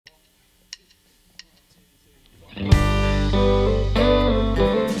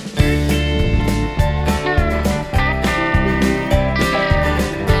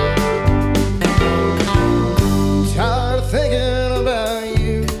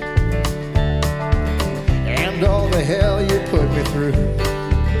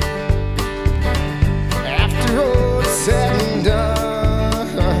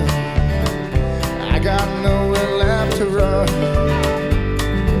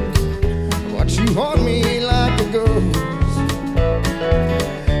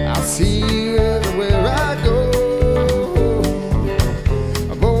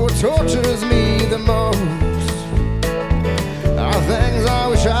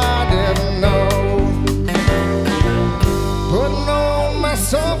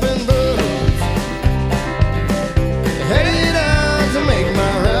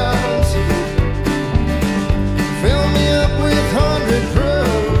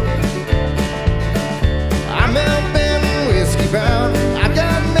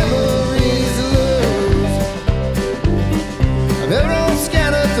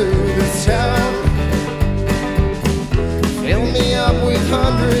gun with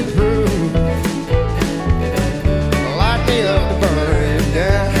 100 proof. Light me up to burn it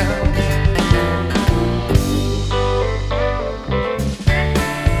down.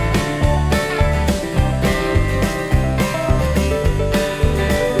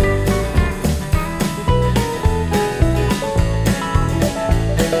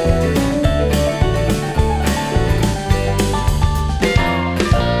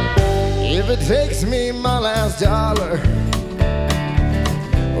 If it takes me my last dollar,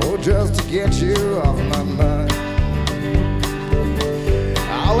 oh, just to get you off my mind,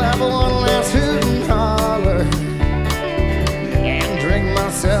 I'll have one last hoot and holler and drink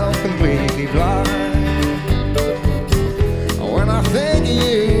myself completely blind. When I think of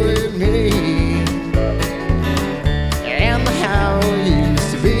you and me and how it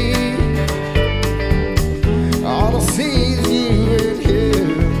used to be, all the scenes you and him,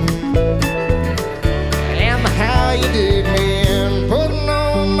 how you did me and putting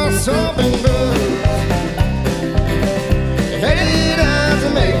on my something good.